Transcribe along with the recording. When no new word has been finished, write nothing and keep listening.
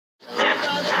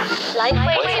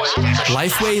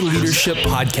Lifeway Leadership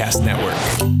Podcast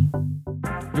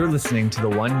Network. You're listening to the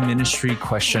One Ministry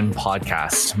Question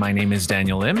podcast. My name is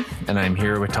Daniel Lim, and I'm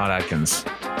here with Todd Adkins.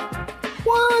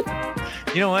 What?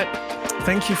 You know what?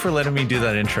 Thank you for letting me do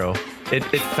that intro. It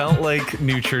felt like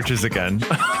new churches again.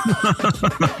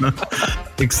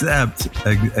 Except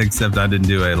I didn't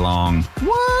do a long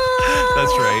what?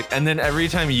 That's right. And then every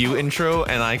time you intro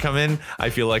and I come in, I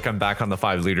feel like I'm back on the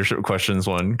 5 leadership questions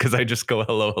one because I just go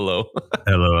hello,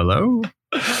 hello.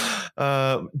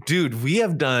 Hello. Dude, we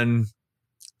have done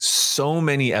so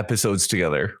many episodes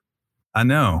together. I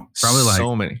know. Probably like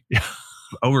so many.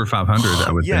 Over 500,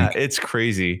 I would think. Yeah, it's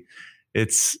crazy.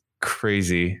 It's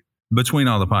crazy. Between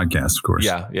all the podcasts, of course.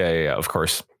 Yeah, of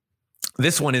course.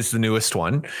 This one is the newest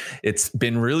one. It's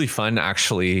been really fun,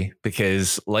 actually,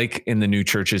 because like in the New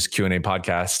Churches Q&A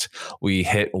podcast, we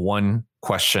hit one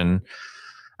question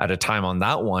at a time on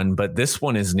that one. But this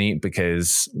one is neat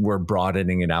because we're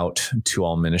broadening it out to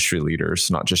all ministry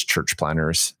leaders, not just church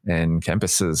planners and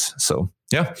campuses. So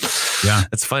yeah,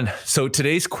 it's fun. So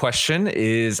today's question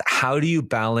is, how do you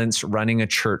balance running a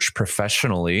church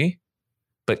professionally,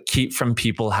 but keep from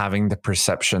people having the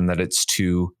perception that it's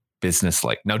too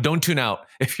businesslike? Now, don't tune out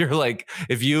if you're like,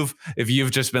 if you've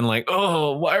just been like,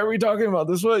 oh, why are we talking about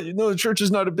this? What, the church is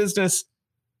not a business.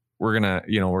 We're gonna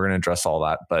address all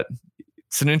that, but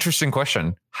it's an interesting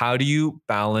question. How do you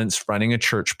balance running a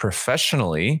church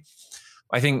professionally?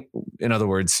 I think, in other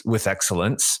words, with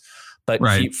excellence, but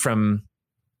keep from,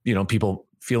 people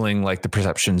feeling like the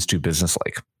perception's too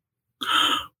businesslike.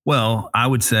 Well, I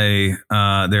would say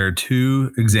there are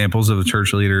 2 examples of a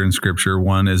church leader in Scripture.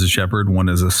 One is a shepherd, one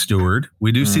is a steward.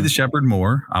 We do see the shepherd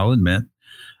more, I'll admit.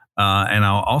 And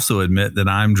I'll also admit that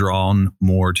I'm drawn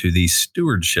more to the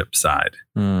stewardship side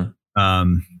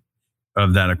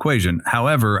of that equation.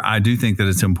 However, I do think that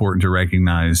it's important to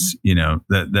recognize,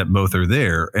 that both are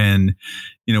there. And,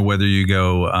 whether you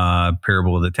go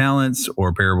parable of the talents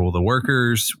or parable of the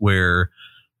workers, where,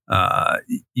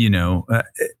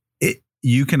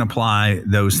 you can apply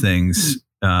those things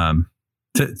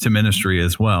to ministry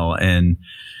as well. And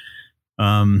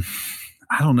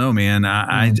I don't know, man.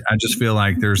 I just feel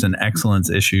like there's an excellence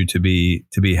issue to be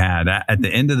had. At the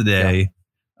end of the day,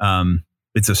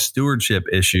 it's a stewardship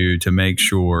issue to make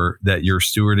sure that you're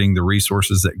stewarding the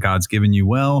resources that God's given you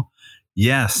well.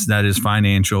 Yes, that is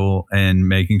financial and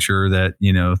making sure that,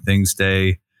 things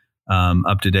stay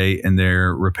up to date in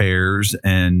their repairs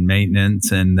and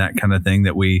maintenance and that kind of thing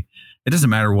it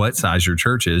doesn't matter what size your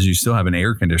church is. You still have an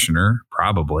air conditioner,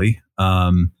 probably,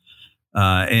 and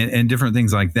different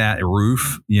things like that, a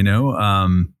roof,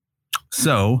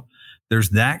 So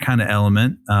there's that kind of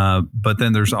element. But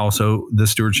then there's also the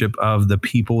stewardship of the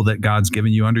people that God's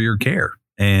given you under your care.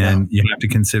 And you have to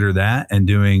consider that and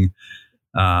doing,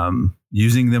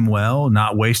 using them well,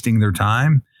 not wasting their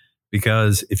time.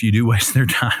 Because if you do waste their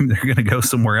time, they're going to go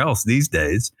somewhere else these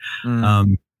days.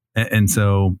 And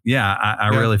so, I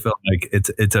really feel like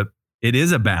it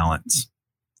is a balance.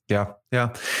 Yeah.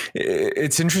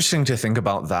 It's interesting to think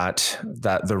about that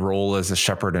the role as a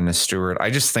shepherd and a steward. I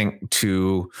just think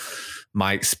to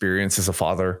my experience as a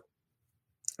father,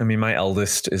 I mean, my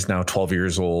eldest is now 12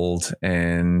 years old.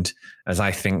 And as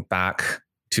I think back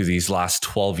to these last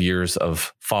 12 years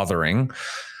of fathering,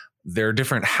 there are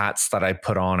different hats that I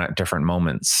put on at different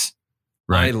moments.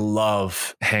 Right. I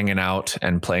love hanging out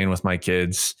and playing with my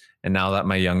kids. And now that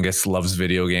my youngest loves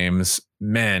video games,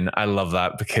 man, I love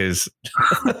that because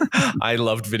I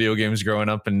loved video games growing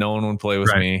up and no one would play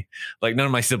with me. Like none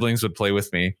of my siblings would play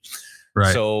with me.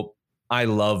 Right. So I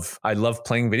love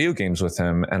playing video games with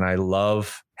him, and I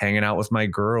love hanging out with my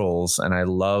girls, and I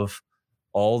love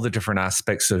all the different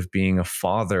aspects of being a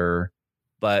father.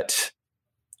 But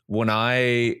when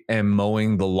I am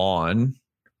mowing the lawn,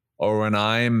 or when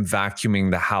I'm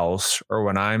vacuuming the house, or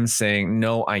when I'm saying,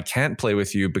 no, I can't play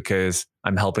with you because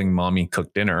I'm helping mommy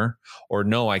cook dinner, or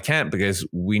no, I can't because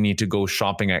we need to go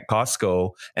shopping at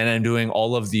Costco, and I'm doing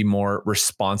all of the more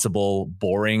responsible,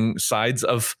 boring sides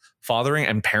of fathering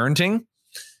and parenting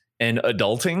and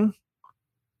adulting,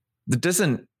 it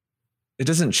doesn't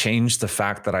change the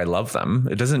fact that I love them.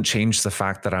 It doesn't change the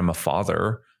fact that I'm a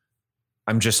father.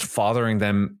 I'm just fathering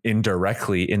them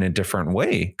indirectly in a different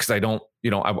way because I don't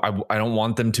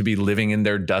want them to be living in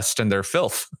their dust and their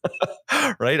filth,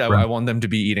 right? I want them to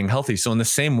be eating healthy. So in the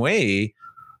same way,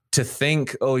 to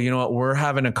think, oh, you know what, we're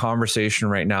having a conversation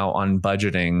right now on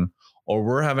budgeting, or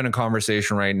we're having a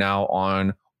conversation right now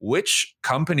on which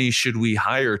company should we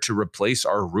hire to replace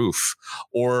our roof,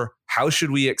 or how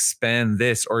should we expand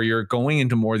this, or you're going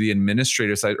into more the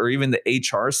administrative side or even the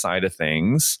HR side of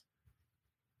things.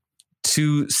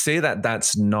 To say that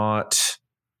that's not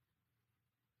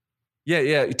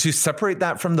Yeah. To separate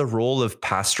that from the role of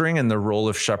pastoring and the role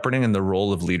of shepherding and the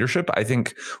role of leadership, I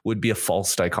think would be a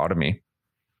false dichotomy.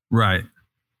 Right.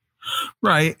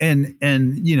 Right. And,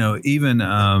 even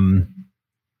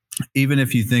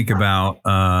if you think about,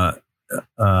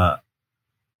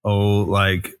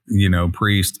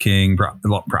 priest, king, prophet,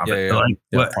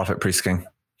 prophet, priest, king.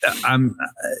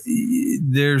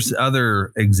 There's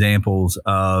other examples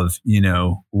of,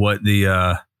 what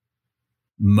the,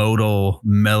 modal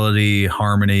melody,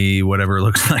 harmony, whatever it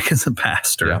looks like as a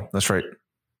pastor. Yeah, that's right.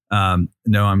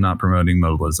 No, I'm not promoting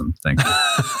modalism. Thank you.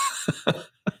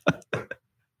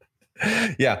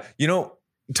 Yeah.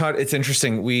 Todd, it's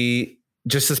interesting. We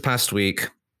just this past week,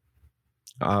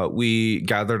 we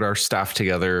gathered our staff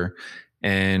together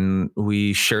and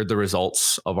we shared the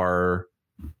results of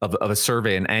a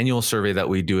survey, an annual survey that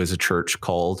we do as a church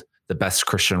called the Best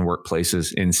Christian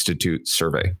Workplaces Institute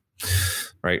survey.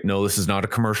 Right. No, this is not a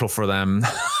commercial for them.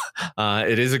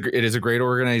 It is a great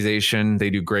organization. They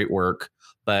do great work.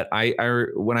 But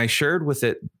when I shared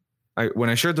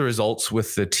the results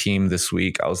with the team this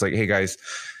week, I was like, hey guys,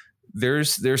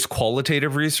 there's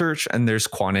qualitative research and there's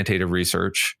quantitative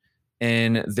research.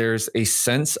 And there's a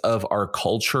sense of our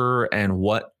culture and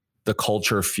what the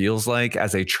culture feels like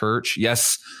as a church.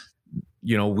 Yes,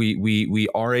 we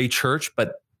are a church,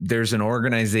 but there's an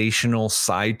organizational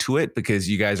side to it because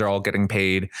you guys are all getting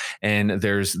paid, and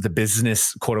there's the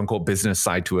business, quote unquote, business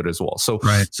side to it as well. So,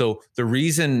 right. So the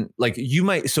reason,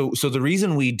 the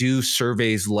reason we do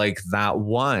surveys like that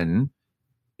one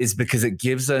is because it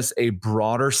gives us a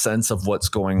broader sense of what's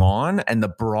going on and the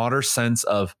broader sense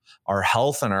of our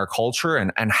health and our culture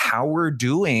and how we're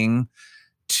doing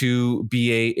to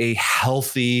be a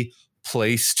healthy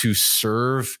place to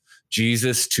serve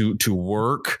Jesus, to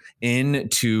work in,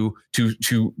 to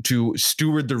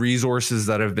steward the resources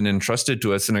that have been entrusted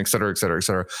to us, and et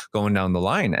cetera, going down the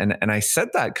line. And I said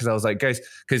that because I was like, guys,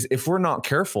 because if we're not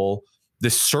careful, the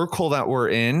circle that we're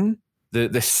in,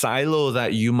 the silo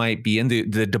that you might be in,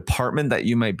 the department that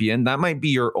you might be in, that might be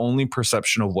your only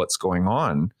perception of what's going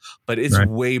on, but it's right.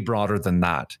 way broader than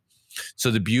that.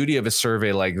 So the beauty of a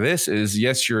survey like this is,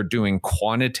 yes, you're doing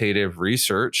quantitative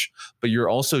research, but you're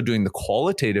also doing the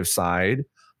qualitative side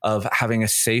of having a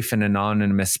safe and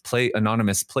anonymous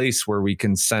place where we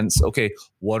can sense, okay,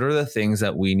 what are the things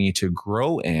that we need to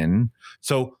grow in?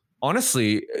 So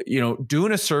honestly,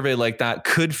 doing a survey like that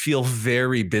could feel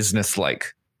very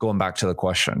businesslike, going back to the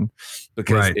question,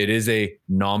 because right. It is a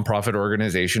nonprofit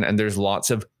organization and there's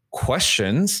lots of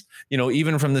questions,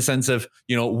 even from the sense of,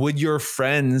 would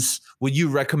you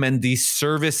recommend these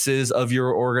services of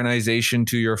your organization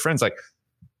to your friends? Like,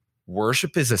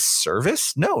 worship is a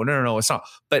service? No, it's not.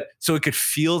 But so it could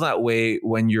feel that way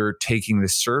when you're taking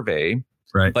this survey.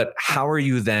 Right. But how are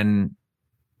you then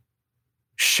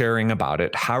sharing about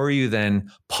it? How are you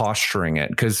then posturing it?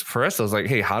 Because for us, I was like,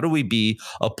 hey, how do we be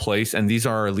a place? And these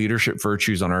are our leadership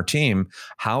virtues on our team.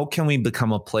 How can we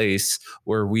become a place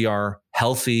where we are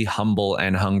healthy, humble,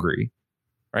 and hungry?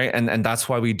 Right. And that's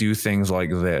why we do things like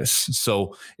this.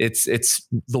 So it's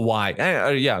the why.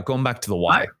 Going back to the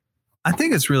why. I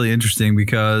think it's really interesting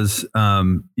because,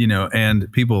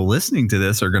 and people listening to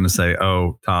this are going to say,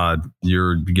 oh, Todd,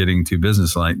 you're getting too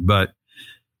businesslike. But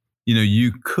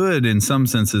you could, in some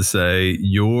senses, say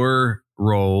your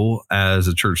role as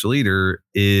a church leader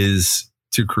is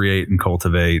to create and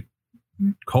cultivate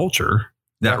culture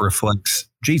that reflects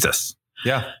Jesus.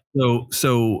 Yeah.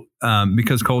 So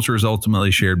because culture is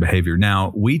ultimately shared behavior.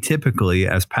 Now, we typically,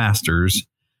 as pastors,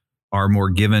 are more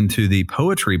given to the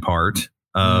poetry part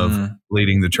of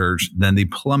leading the church than the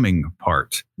plumbing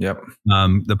part. Yep.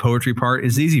 The poetry part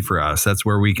is easy for us. That's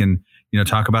where we can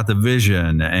talk about the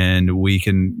vision, and we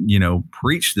can,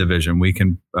 preach the vision. We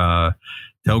can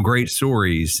tell great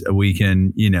stories. We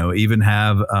can, even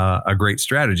have a great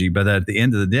strategy. But at the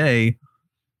end of the day,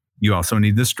 you also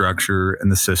need the structure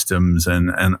and the systems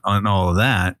and all of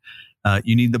that.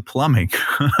 You need the plumbing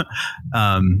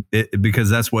because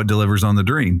that's what delivers on the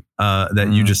dream that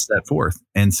you just set forth.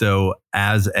 And so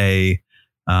as a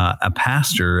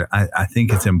pastor, I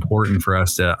think it's important for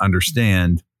us to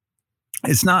understand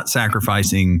it's not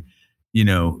sacrificing,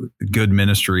 good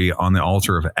ministry on the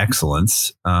altar of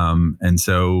excellence. And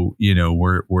so,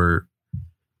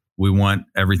 we want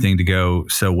everything to go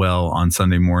so well on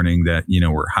Sunday morning that,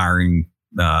 we're hiring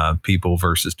people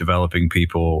versus developing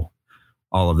people,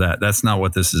 all of that. That's not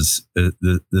what this is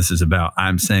about.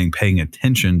 I'm saying paying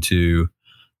attention to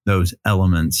those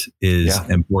elements is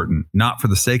important, not for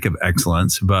the sake of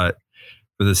excellence, but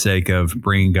for the sake of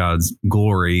bringing God's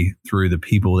glory through the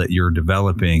people that you're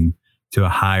developing to a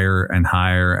higher and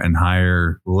higher and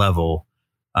higher level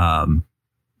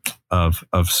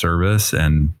of service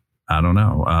and I don't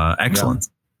know, excellence.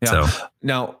 Yeah. So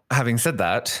now, having said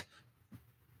that,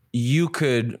 you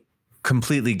could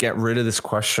completely get rid of this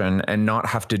question and not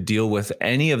have to deal with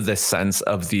any of the sense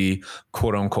of the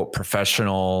quote unquote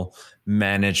professional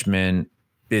management,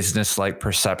 business-like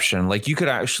perception. Like you could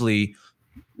actually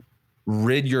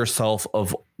rid yourself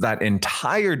of that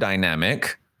entire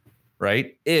dynamic,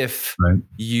 right? If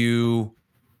you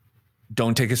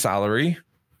don't take a salary,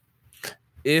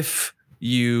 if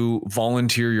you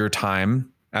volunteer your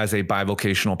time as a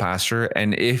bivocational pastor,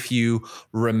 and if you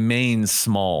remain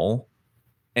small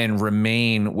and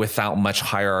remain without much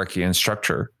hierarchy and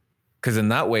structure. Because in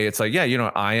that way, it's like,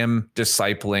 yeah, I am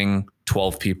discipling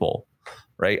 12 people,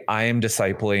 right? I am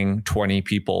discipling 20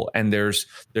 people. And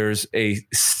there's a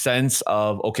sense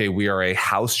of, okay, we are a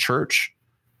house church.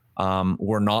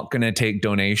 We're not going to take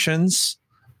donations.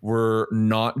 We're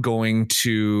not going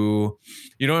to,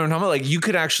 you know what I'm talking about? Like you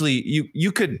could actually,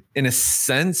 you could in a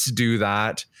sense do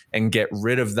that and get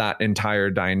rid of that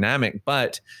entire dynamic.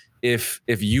 But if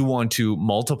you want to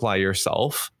multiply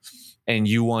yourself and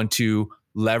you want to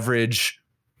leverage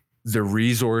the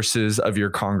resources of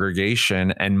your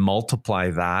congregation and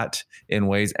multiply that in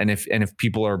ways, and if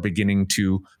people are beginning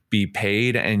to be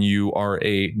paid and you are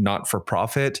a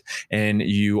not-for-profit and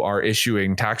you are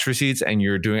issuing tax receipts and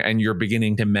you're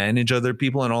beginning to manage other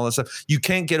people and all that stuff, you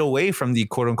can't get away from the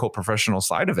quote unquote professional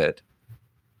side of it,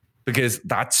 because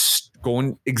that's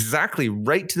going exactly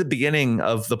right to the beginning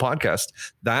of the podcast.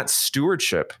 That's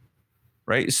stewardship,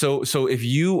 right? So if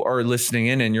you are listening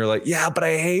in and you're like, yeah, but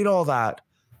I hate all that,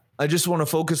 I just want to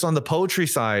focus on the poetry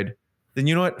side, then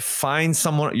you know what? Find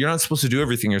someone. You're not supposed to do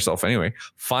everything yourself anyway.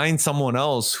 Find someone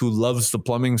else who loves the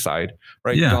plumbing side,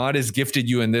 right? Yeah. God has gifted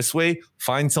you in this way.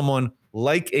 Find someone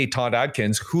like a Todd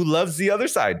Adkins who loves the other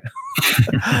side,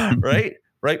 right?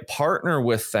 Right. Partner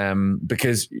with them,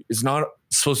 because it's not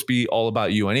supposed to be all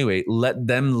about you anyway. Let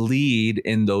them lead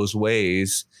in those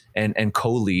ways and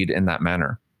co-lead in that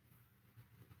manner.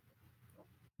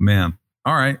 Man.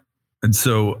 All right. And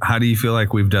so how do you feel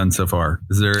like we've done so far?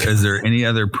 Is there any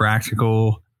other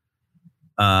practical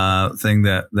thing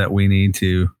that we need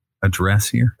to address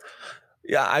here?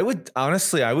 Yeah, I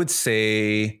would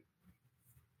say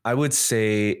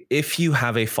if you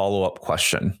have a follow-up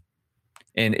question,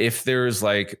 and if there's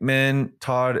like, man,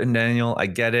 Todd and Daniel, I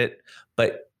get it,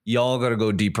 but y'all got to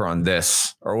go deeper on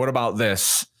this, or what about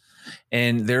this?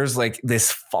 And there's like this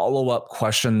follow-up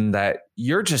question that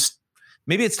you're just,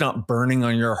 maybe it's not burning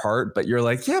on your heart, but you're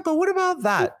like, yeah, but what about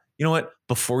that? You know what?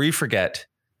 Before you forget,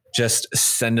 just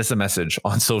send us a message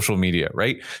on social media,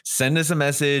 right? Send us a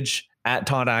message at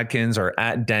Todd Adkins or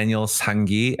at Daniel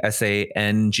Sangi,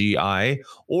 Sangi,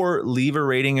 or leave a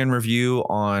rating and review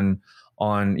on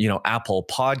Apple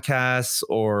Podcasts,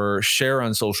 or share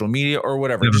on social media or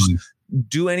whatever. Just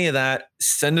do any of that.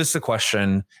 Send us a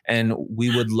question, and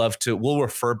we would love to. We'll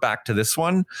refer back to this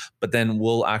one, but then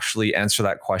we'll actually answer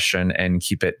that question and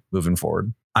keep it moving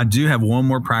forward. I do have one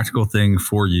more practical thing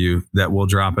for you that we'll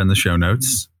drop in the show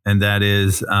notes. And that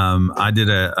is, I did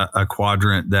a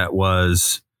quadrant that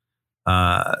was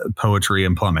poetry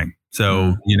and plumbing.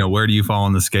 So, where do you fall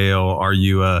on the scale? Are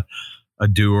you a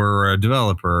doer or a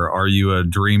developer? Are you a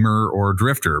dreamer or a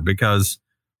drifter? Because,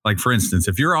 like, for instance,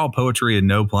 if you're all poetry and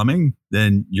no plumbing,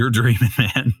 then you're dreaming,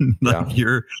 man.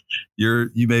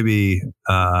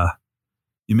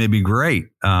 You may be great,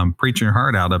 preaching your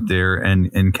heart out up there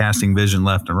and casting vision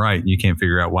left and right. And you can't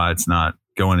figure out why it's not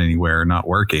going anywhere, not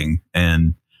working.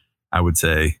 And I would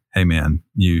say, hey, man,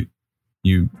 you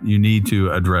need to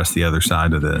address the other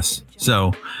side of this.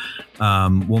 So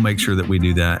we'll make sure that we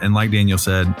do that. And like Daniel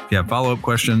said, if you have follow-up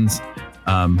questions,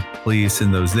 please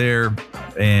send those there.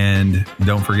 And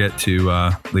don't forget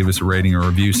to leave us a rating or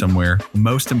review somewhere.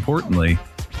 Most importantly,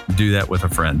 do that with a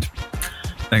friend.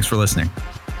 Thanks for listening.